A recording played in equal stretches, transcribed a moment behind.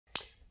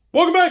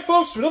Welcome back,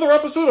 folks, to another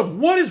episode of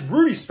What is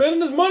Rudy spending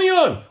his money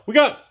on? We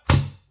got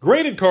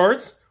graded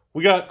cards.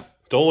 We got,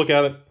 don't look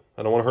at it,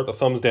 I don't want to hurt the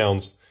thumbs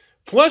downs,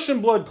 Flesh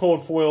and Blood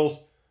cold foils,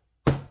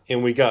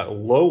 and we got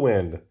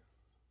low-end,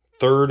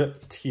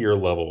 third-tier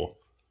level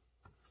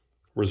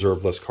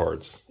reserve list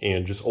cards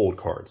and just old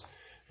cards.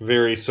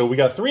 So we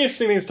got three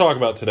interesting things to talk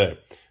about today.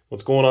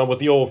 What's going on with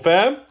the old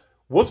fab?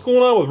 What's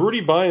going on with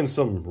Rudy buying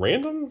some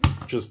random,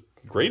 just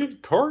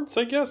graded cards,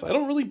 I guess? I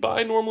don't really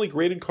buy normally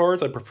graded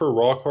cards. I prefer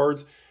raw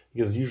cards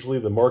because usually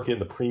the market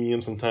and the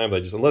premium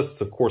sometimes, unless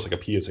it's, of course, like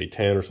a PSA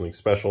 10 or something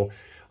special.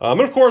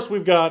 And, of course,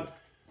 we've got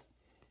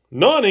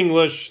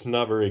non-English,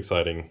 not very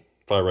exciting,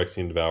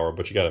 Phyrexian Devourer,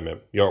 but you got to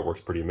admit, the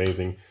artwork's pretty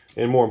amazing.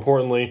 And more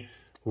importantly,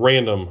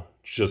 random,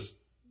 just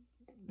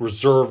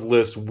reserve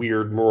list,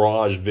 weird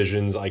Mirage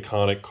Visions,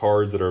 iconic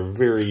cards that are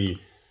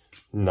very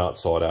not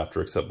sought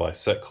after except by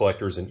set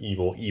collectors and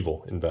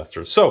evil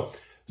investors. So,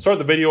 start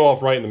the video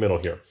off right in the middle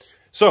here.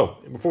 So,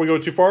 before we go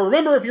too far,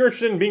 remember if you're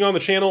interested in being on the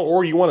channel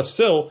or you want to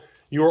sell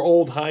your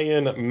old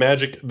high-end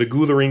Magic the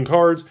Gathering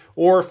cards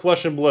or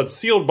Flesh and Blood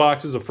sealed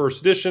boxes of first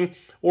edition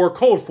or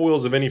cold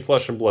foils of any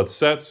Flesh and Blood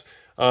sets,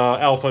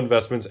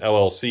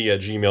 AlphainvestmentsLLC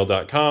at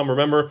gmail.com.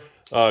 Remember,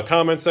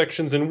 comment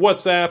sections and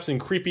WhatsApps and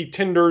creepy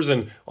Tinders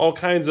and all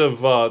kinds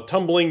of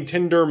tumbling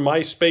Tinder,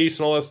 MySpace,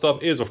 and all that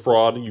stuff is a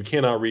fraud. You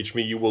cannot reach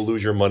me. You will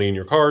lose your money and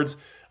your cards.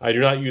 I do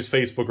not use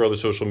Facebook or other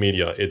social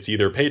media. It's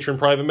either Patron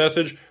private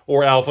message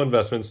or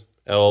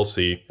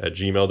AlphainvestmentsLLC at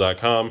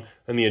gmail.com.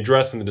 And the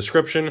address in the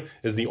description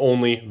is the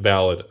only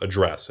valid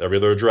address. Every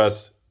other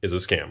address is a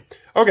scam.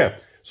 Okay,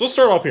 so let's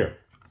start off here.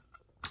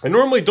 I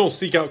normally don't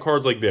seek out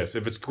cards like this.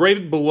 If it's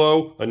graded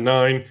below a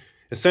 9,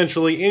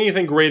 essentially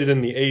anything graded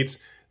in the 8s,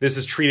 this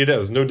is treated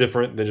as no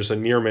different than just a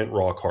near mint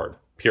raw card,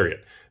 period.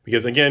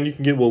 Because again, you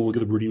can get, well, look at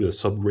the Rudy with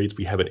the subgrades.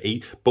 We have an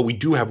 8, but we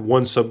do have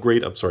one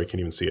subgrade. I'm sorry, I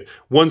can't even see it.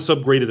 One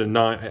subgraded a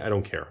 9. I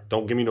don't care.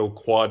 Don't give me no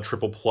quad,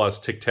 triple plus,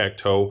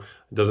 tic-tac-toe.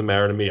 It doesn't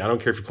matter to me. I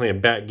don't care if you're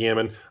playing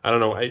backgammon. I don't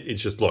know.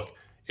 It's just, look,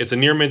 it's a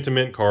near mint to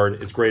mint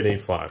card. It's grade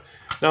 8-5.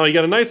 Now, you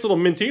got a nice little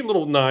minty,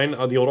 little 9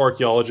 of the old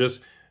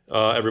Archaeologist.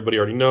 Everybody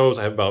already knows.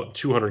 I have about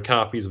 200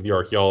 copies of the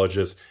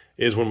Archaeologist.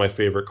 It is one of my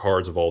favorite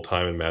cards of all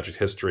time in Magic's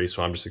history,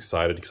 so I'm just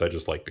excited because I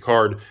just like the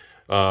card.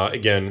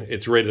 Again,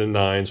 it's rated a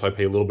 9, so I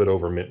pay a little bit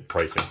over mint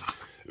pricing.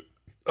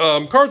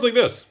 Cards like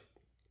this.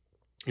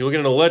 You're looking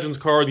at a Legends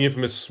card, the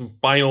infamous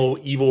Spinal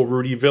Evil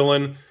Rudy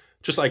villain.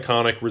 Just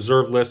iconic,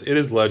 reserve list. It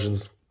is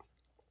Legends.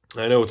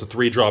 I know it's a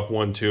 3-drop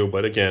 1/2,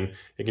 but again,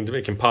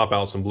 it can pop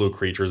out some blue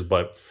creatures,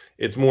 but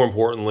it's more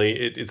importantly,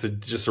 it's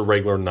just a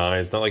regular 9.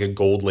 It's not like a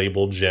gold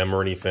labeled gem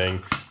or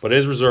anything, but it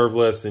is reserve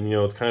list, and you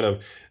know, it's kind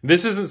of,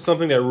 this isn't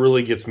something that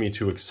really gets me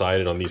too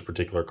excited on these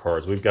particular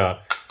cards. We've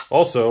got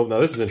also, now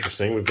this is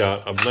interesting, we've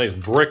got a nice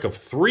brick of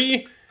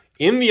 3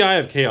 in the Eye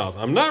of Chaos.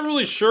 I'm not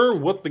really sure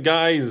what the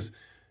guys,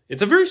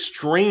 it's a very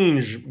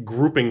strange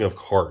grouping of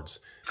cards.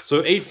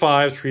 So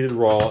 8-5 treated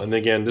raw, and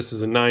again, this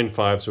is a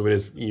 9-5, so it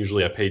is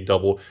usually I pay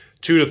double,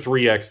 2 to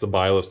 3x the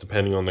buy list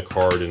depending on the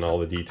card and all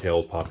the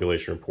details,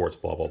 population reports,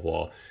 blah, blah,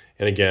 blah.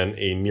 And again,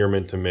 a near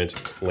mint to mint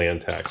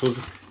land tax. So look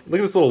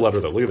at this little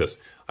letter though, look at this.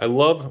 I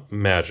love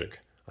Magic.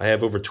 I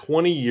have over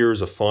 20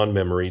 years of fond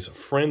memories,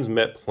 friends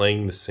met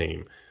playing the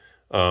same.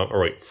 All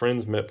right,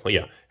 friends met play,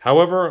 yeah.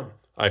 However,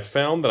 I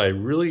found that I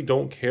really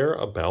don't care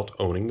about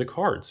owning the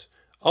cards.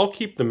 I'll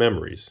keep the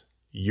memories.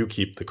 You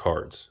keep the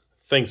cards.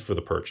 Thanks for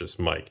the purchase,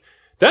 Mike.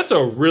 That's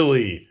a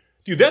really,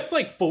 dude, that's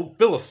like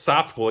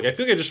philosophical. Like, I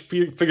feel like I just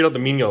figured out the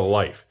meaning of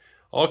life.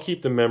 I'll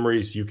keep the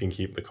memories. You can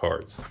keep the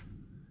cards.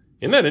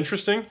 Isn't that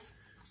interesting?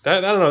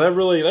 I don't know. That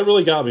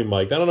really got me,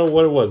 Mike. I don't know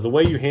what it was. The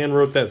way you hand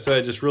wrote that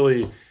set, just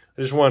really,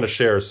 I just wanted to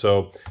share.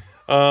 So,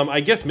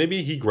 I guess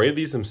maybe he graded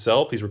these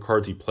himself. These were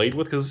cards he played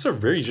with because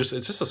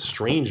it's just a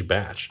strange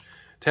batch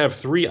to have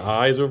 3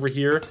 eyes over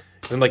here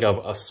and then like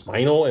a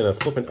spinal and a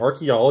flippant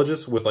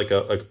Archaeologist with like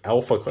a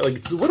alpha.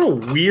 Like, what a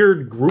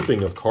weird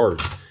grouping of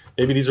cards.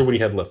 Maybe these are what he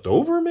had left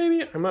over.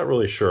 Maybe I'm not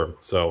really sure.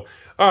 So,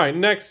 all right,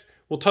 next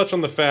we'll touch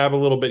on the fab a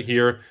little bit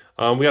here.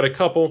 We got a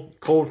couple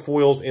cold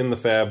foils in the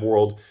fab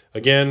world.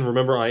 Again,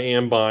 remember I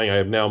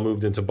have now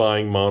moved into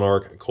buying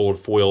Monarch cold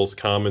foils,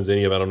 commons,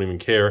 any of it. I don't even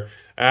care.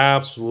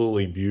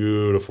 Absolutely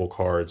beautiful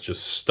cards.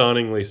 Just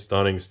stunningly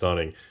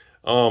stunning.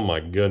 Oh my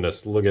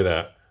goodness, look at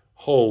that.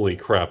 Holy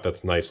crap,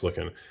 that's nice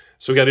looking.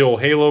 So we got the old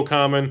Halo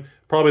common.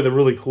 Probably the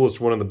really coolest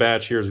one in the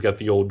batch here is we got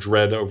the old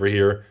Dread over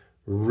here.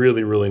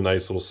 Really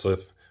nice little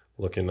Sith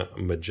looking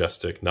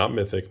majestic. Not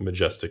mythic,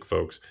 majestic,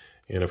 folks.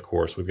 And of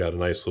course, we've got a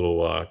nice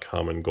little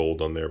common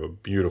gold on there,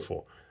 but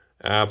beautiful.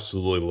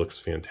 Absolutely looks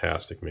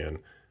fantastic, man.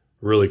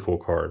 Really cool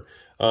card.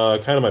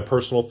 Kind of my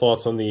personal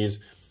thoughts on these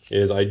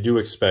is I do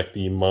expect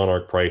the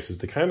Monarch prices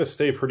to kind of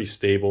stay pretty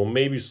stable,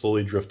 maybe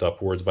slowly drift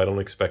upwards, but I don't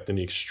expect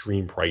any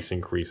extreme price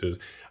increases.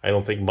 I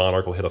don't think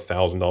Monarch will hit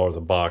 $1,000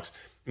 a box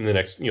in the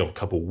next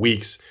couple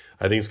weeks.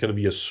 I think it's going to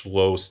be a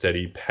slow,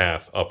 steady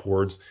path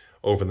upwards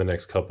over the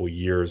next couple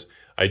years.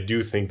 I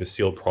do think the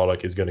sealed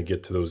product is going to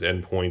get to those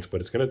endpoints,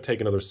 but it's going to take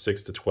another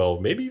 6 to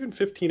 12, maybe even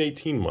 15,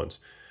 18 months.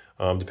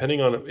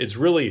 Depending on, it's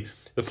really,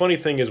 the funny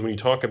thing is when you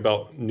talk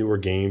about newer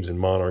games in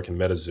Monarch and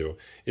MetaZoo,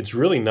 it's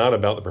really not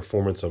about the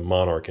performance of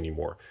Monarch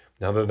anymore.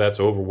 Now that that's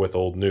over with,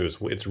 old news.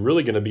 It's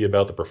really going to be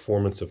about the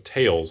performance of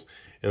Tales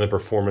and the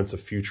performance of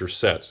future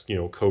sets, you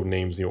know, code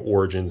names, you know,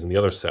 Origins and the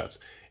other sets.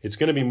 It's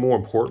going to be more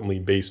importantly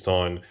based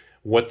on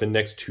what the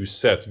next two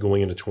sets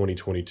going into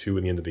 2022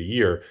 and the end of the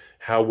year,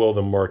 how well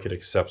the market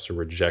accepts or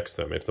rejects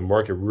them. If the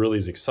market really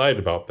is excited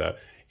about that,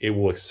 it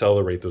will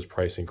accelerate those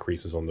price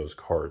increases on those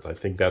cards. I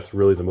think that's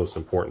really the most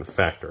important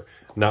factor,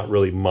 not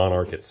really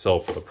Monarch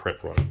itself or the print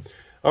run.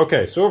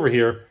 Okay, so over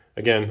here,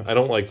 again, I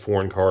don't like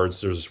foreign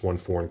cards. There's just one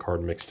foreign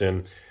card mixed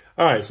in.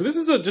 All right, so this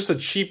is just a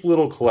cheap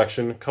little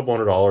collection, a couple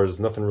 $100s,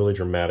 nothing really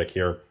dramatic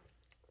here.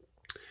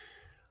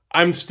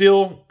 I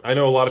know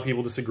a lot of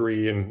people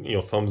disagree and, you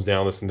know, thumbs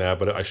down, this and that,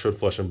 but I showed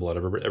Flesh and Blood.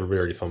 Everybody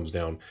already thumbs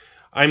down.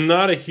 I'm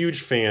not a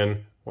huge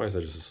fan. Why is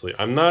that just asleep?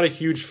 I'm not a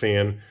huge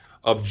fan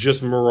of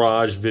just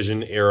Mirage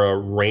Vision era,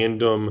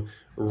 random,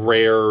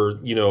 rare,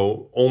 you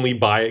know, only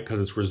buy it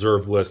because it's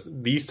reserved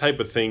list. These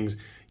type of things,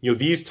 you know,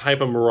 these type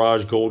of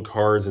Mirage gold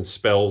cards and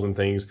spells and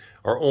things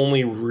are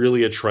only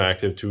really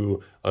attractive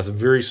to a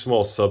very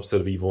small subset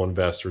of evil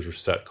investors or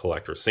set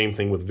collectors. Same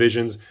thing with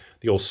Visions,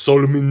 the old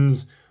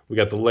Solomons. We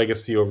got the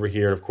Legacy over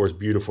here, and of course,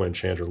 beautiful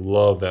Enchanter.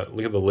 Love that.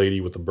 Look at the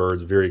lady with the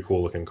birds. Very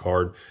cool looking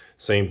card.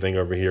 Same thing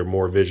over here,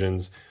 more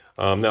Visions.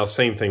 Now,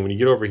 same thing. When you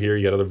get over here,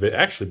 you got other...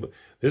 Actually,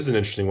 this is an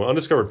interesting one.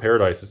 Undiscovered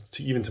Paradise,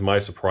 even to my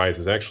surprise,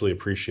 is actually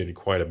appreciated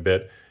quite a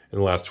bit in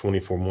the last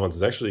 24 months.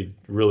 It's actually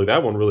really...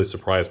 That one really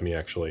surprised me,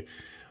 actually.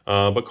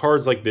 But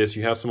cards like this,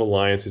 you have some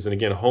alliances. And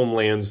again,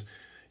 Homelands,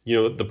 you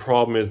know, the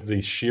problem is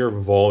the sheer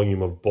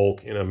volume of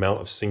bulk and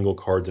amount of single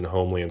cards in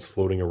Homelands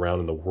floating around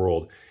in the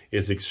world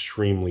is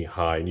extremely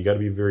high, and you got to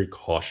be very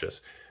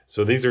cautious.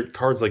 So these are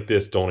cards like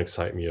this don't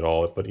excite me at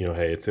all, but you know,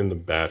 hey, it's in the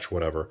batch,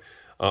 whatever.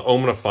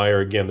 Omen of Fire,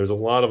 again, there's a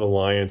lot of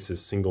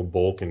alliances, single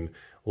bulk, and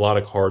a lot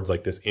of cards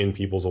like this in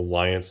people's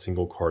alliance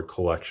single card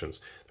collections.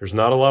 There's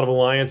not a lot of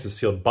alliances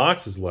sealed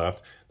boxes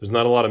left. There's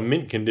not a lot of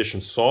mint condition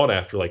sought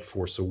after like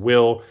Force of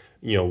Will,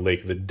 you know,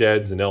 Lake of the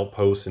Deads and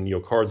Outposts and, you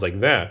know, cards like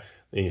that,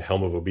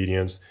 Helm of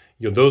Obedience.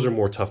 You know, those are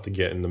more tough to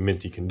get in the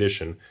minty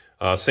condition.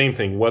 Same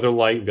thing,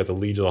 Weatherlight, we've got the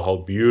Legion of the Hull,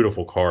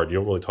 beautiful card. You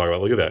don't really talk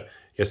about, look at that.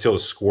 You guys see all the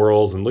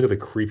squirrels, and look at the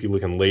creepy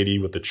looking lady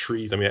with the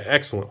trees. I mean,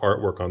 excellent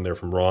artwork on there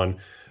from Ron.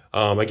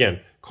 Again,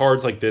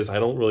 cards like this, I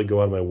don't really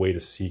go out of my way to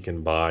seek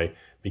and buy,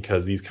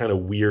 because these kind of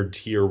weird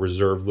tier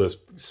reserve list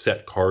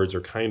set cards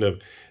are kind of,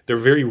 they're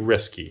very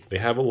risky. They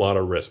have a lot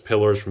of risk.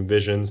 Pillars from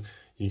Visions,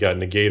 you got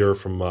Negator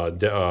from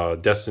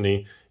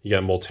Destiny, you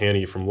got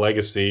Multani from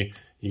Legacy,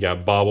 you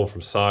got Bauble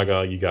from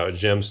Saga, you got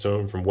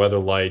Gemstone from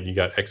Weatherlight, you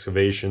got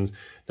Excavations.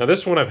 Now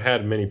this one I've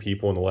had many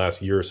people in the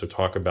last year or so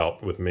talk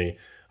about with me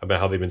about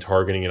how they've been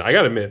targeting it. I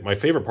gotta admit, my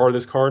favorite part of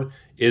this card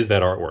is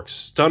that artwork.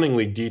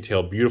 Stunningly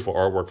detailed, beautiful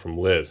artwork from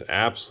Liz.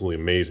 Absolutely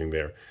amazing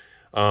there.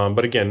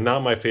 But again,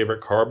 not my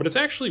favorite card, but it's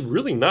actually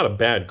really not a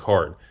bad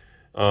card.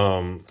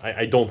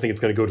 I don't think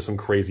it's going to go to some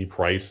crazy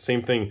price.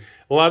 Same thing,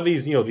 a lot of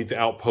these, you know, these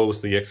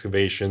Outposts, the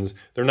Excavations,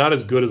 they're not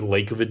as good as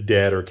Lake of the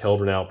Dead or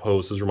Keldrin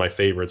Outposts. Those are my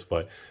favorites,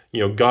 but, you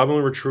know,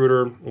 Goblin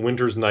Retruder,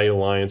 Winter's Night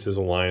alliances,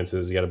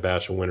 you got a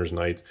batch of Winter's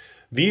Nights.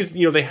 These,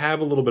 you know, they have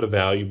a little bit of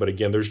value, but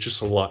again, there's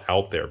just a lot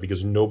out there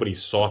because nobody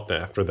sought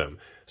after them.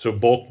 So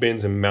bulk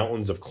bins and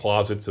mountains of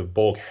closets of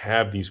bulk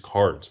have these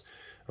cards.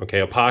 Okay,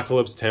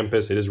 Apocalypse,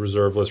 Tempest, it is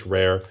reserve list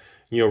rare.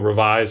 You know,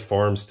 Revised,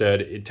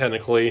 Farmstead, it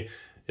technically...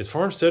 Is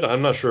Farmstead?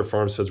 I'm not sure if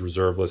Farmstead's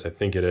reserve list. I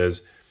think it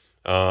is.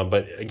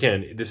 But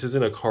again, this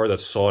isn't a card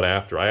that's sought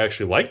after. I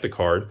actually like the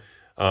card,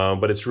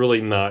 but it's really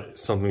not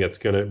something that's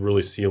going to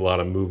really see a lot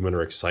of movement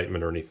or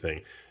excitement or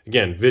anything.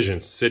 Again,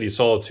 Visions, City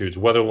Solitudes,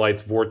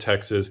 Weatherlights,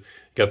 Vortexes.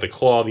 Got the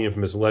Claw, the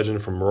infamous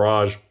legend from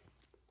Mirage.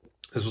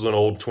 This was an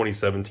old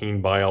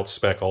 2017 buyout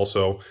spec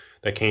also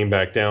that came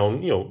back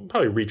down, you know,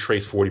 probably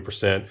retraced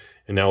 40%,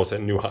 and now it's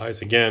at new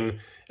highs again.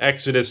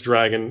 Exodus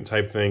Dragon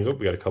type things. Oh,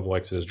 we got a couple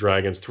Exodus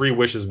Dragons. 3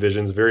 Wishes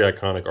Visions. Very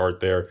iconic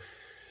art there.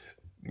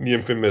 The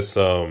infamous,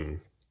 a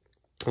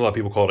lot of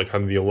people call it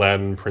kind of the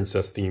Aladdin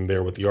princess theme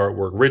there with the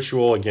artwork.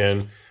 Ritual,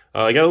 again.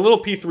 I got a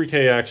little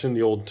P3K action,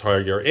 the old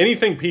Tiger.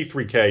 Anything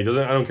P3K,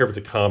 I don't care if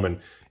it's a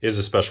common, is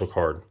a special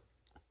card.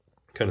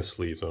 Kind of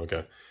sleeves,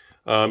 okay.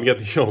 You got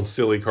the old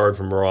silly card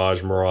from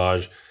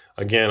Mirage.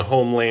 Again,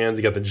 Homelands,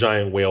 you got the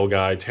Giant Whale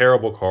guy.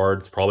 Terrible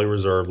card. It's probably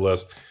reserve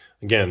list.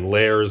 Again,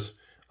 Lairs.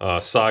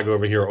 Saga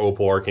over here,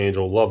 Opal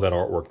Archangel. Love that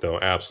artwork, though.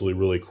 Absolutely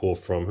really cool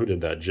from... Who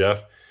did that?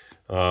 Jeff?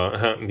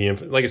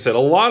 Like I said, a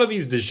lot of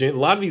these,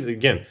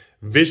 again,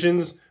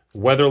 Visions,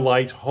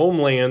 Weatherlight,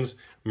 Homelands,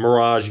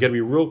 Mirage. You got to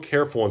be real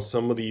careful on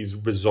some of these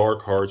bizarre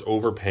cards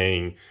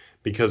overpaying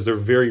because they're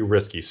very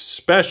risky,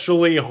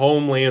 especially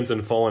Homelands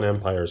and Fallen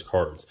Empires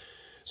cards.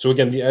 So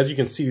again, as you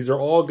can see, these are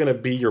all going to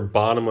be your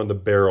bottom of the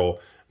barrel,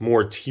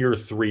 more tier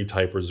 3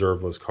 type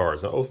reserve list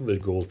cards. Now, Oath of the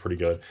Ghoul is pretty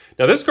good.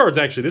 Now, this card's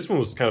actually, this one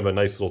was kind of a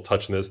nice little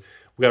touch in this.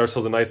 We got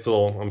ourselves a nice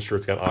little, I'm sure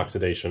it's got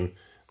oxidation.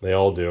 They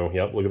all do.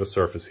 Yep, look at the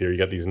surface here. You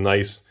got these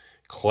nice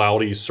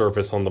cloudy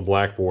surface on the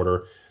black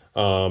border.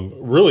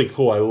 Really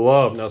cool. I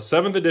love, now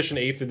 7th edition,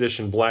 8th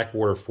edition black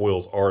border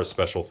foils are a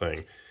special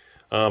thing.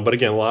 But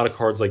again, a lot of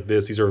cards like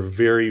this, these are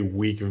very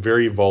weak,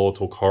 very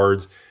volatile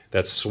cards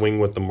that swing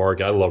with the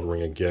market. I love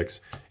Ring of Gix.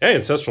 Hey,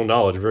 Ancestral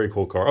Knowledge, very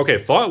cool card. Okay,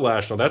 Thought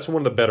Lash, now that's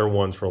one of the better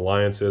ones for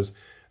alliances.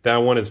 That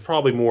one is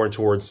probably more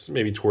towards,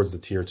 maybe towards the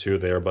tier 2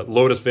 there. But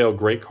Lotus Veil,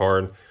 great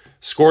card.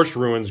 Scorched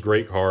Ruins,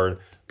 great card.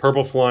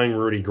 Purple Flying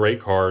Rudy, great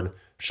card.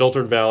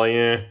 Sheltered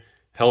Valley,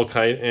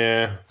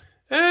 Hellkite,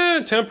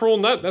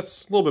 Temporal,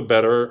 that's a little bit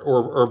better.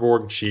 Or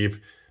Urborg, cheap.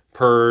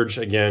 Purge,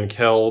 again,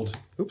 Keld.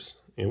 Oops,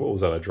 and what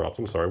was that I dropped?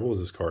 I'm sorry, what was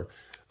this card?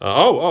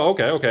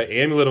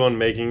 Okay. Amulet of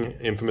Unmaking,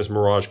 infamous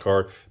Mirage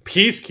card.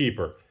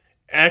 Peacekeeper,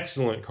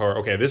 excellent card.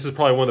 Okay, this is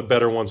probably one of the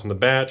better ones from the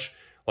batch.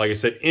 Like I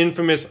said,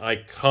 infamous,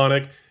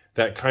 iconic,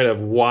 that kind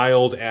of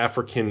wild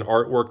African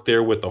artwork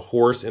there with the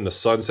horse in the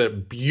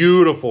sunset.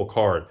 Beautiful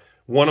card.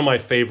 One of my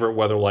favorite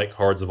Weatherlight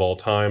cards of all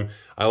time.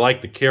 I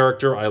like the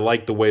character. I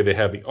like the way they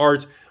have the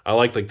art. I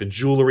like the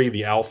jewelry,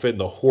 the outfit,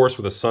 the horse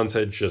with the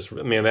sunset. Just,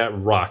 man, that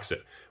rocks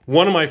it.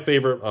 One of my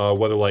favorite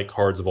Weatherlight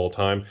cards of all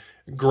time.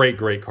 Great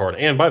card.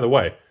 And by the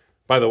way,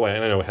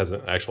 and I know it has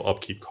an actual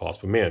upkeep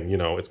cost, but man, you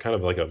know, it's kind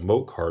of like a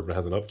moat card, but it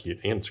has an upkeep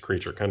and it's a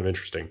creature. Kind of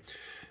interesting.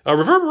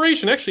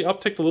 Reverberation actually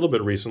upticked a little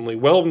bit recently.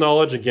 Well of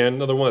Knowledge, again,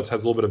 another one that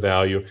has a little bit of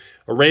value.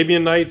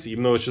 Arabian Nights,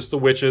 even though it's just the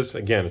witches,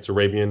 again, it's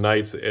Arabian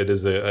Nights.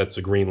 It's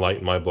a green light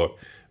in my book.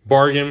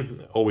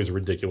 Bargain, always a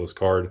ridiculous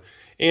card.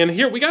 And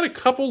here, we got a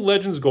couple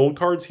Legends Gold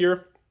cards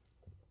here.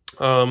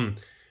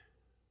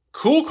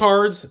 Cool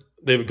cards.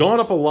 They've gone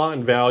up a lot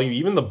in value,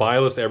 even the buy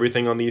list,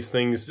 everything on these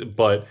things,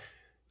 but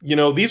you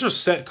know, these are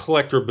set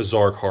collector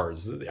bizarre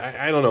cards.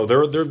 I don't know,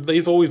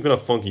 they've always been a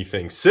funky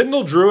thing.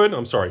 Citadel Druid,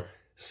 not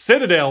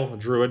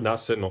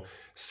Sentinel.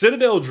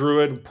 Citadel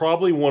Druid,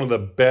 probably one of the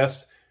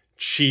best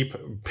cheap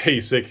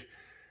basic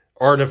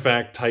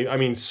artifact type. I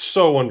mean,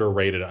 so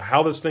underrated.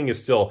 How this thing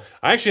is still,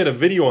 I actually had a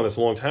video on this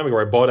a long time ago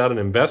where I bought out an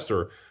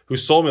investor who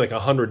sold me like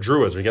 100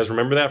 Druids. You guys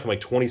remember that from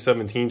like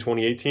 2017,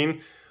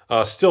 2018?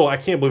 Still, I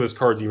can't believe this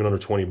card's even under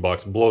 20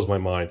 bucks. It blows my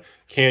mind.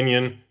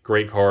 Canyon,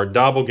 great card.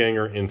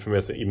 Doppelganger,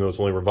 infamous, even though it's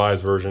only a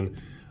revised version.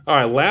 All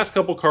right, last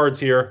couple cards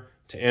here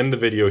to end the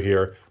video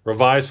here.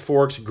 Revised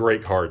Forks,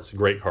 great cards.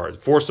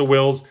 Force of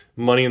Wills,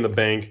 Money in the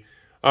Bank.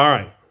 All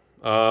right,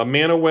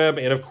 Mana Web,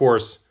 and of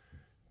course,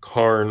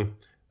 Karn,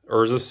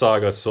 Urza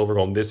Saga, Silver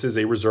Gold. This is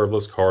a reserve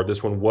list card.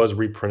 This one was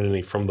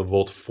reprinted from the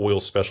Volt foil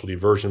specialty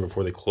version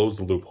before they closed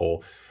the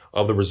loophole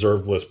of the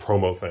reserve list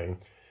promo thing.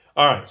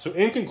 All right, so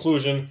in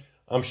conclusion,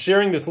 I'm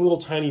sharing this little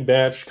tiny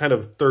batch, kind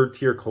of third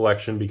tier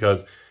collection,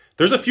 because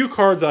there's a few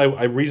cards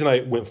reason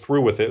I went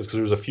through with it is because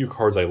there's a few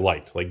cards I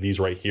liked, like these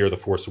right here, the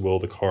Force of Will,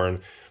 the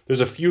Karn.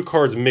 There's a few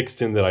cards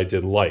mixed in that I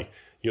did like.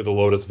 You know, the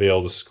Lotus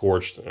Veil, the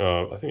Scorched,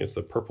 I think it's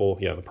the purple,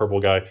 yeah, the purple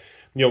guy.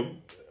 You know,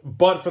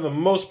 but for the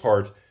most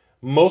part,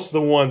 most of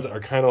the ones are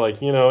kind of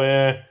like, you know,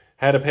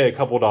 had to pay a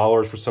couple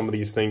dollars for some of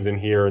these things in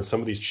here and some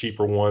of these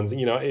cheaper ones.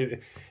 You know,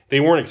 they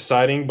weren't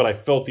exciting, but I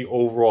felt the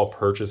overall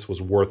purchase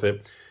was worth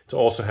it to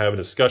also have a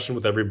discussion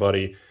with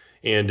everybody.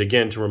 And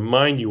again, to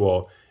remind you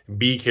all,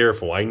 be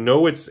careful. I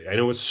know it's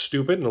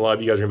stupid, and a lot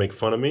of you guys are gonna make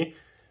fun of me,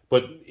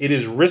 but it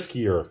is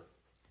riskier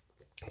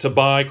to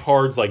buy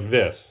cards like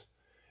this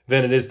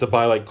than it is to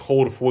buy like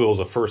cold foils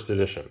of first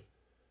edition.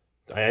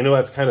 I know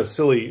that's kind of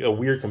silly, a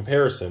weird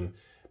comparison,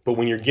 but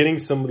when you're getting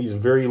some of these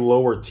very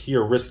lower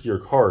tier,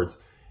 riskier cards,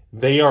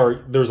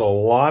 there's a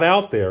lot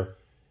out there,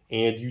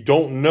 and you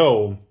don't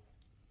know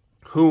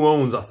who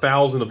owns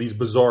 1,000 of these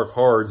bizarre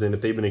cards, and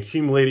if they've been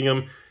accumulating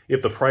them,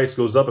 if the price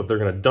goes up, if they're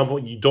going to dump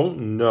them, you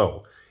don't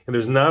know. And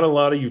there's not a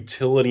lot of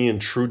utility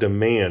and true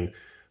demand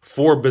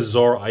for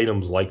bizarre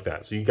items like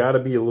that. So you got to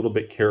be a little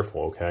bit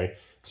careful, okay?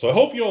 So I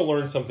hope you all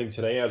learned something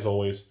today. As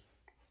always,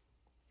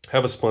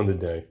 have a splendid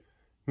day.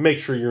 Make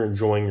sure you're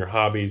enjoying your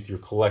hobbies, you're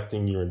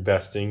collecting, you're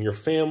investing, your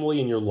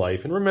family, and your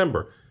life. And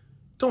remember,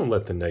 don't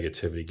let the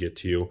negativity get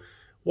to you.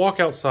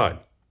 Walk outside,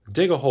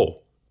 dig a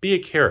hole, be a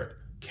carrot,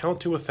 count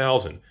to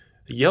 1,000.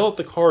 Yell at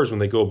the cars when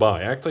they go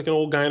by. Act like an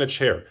old guy in a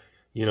chair.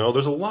 You know,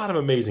 there's a lot of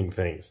amazing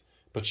things.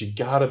 But you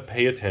got to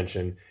pay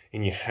attention,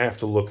 and you have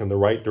to look in the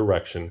right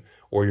direction,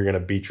 or you're going to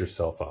beat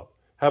yourself up.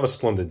 Have a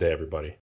splendid day, everybody.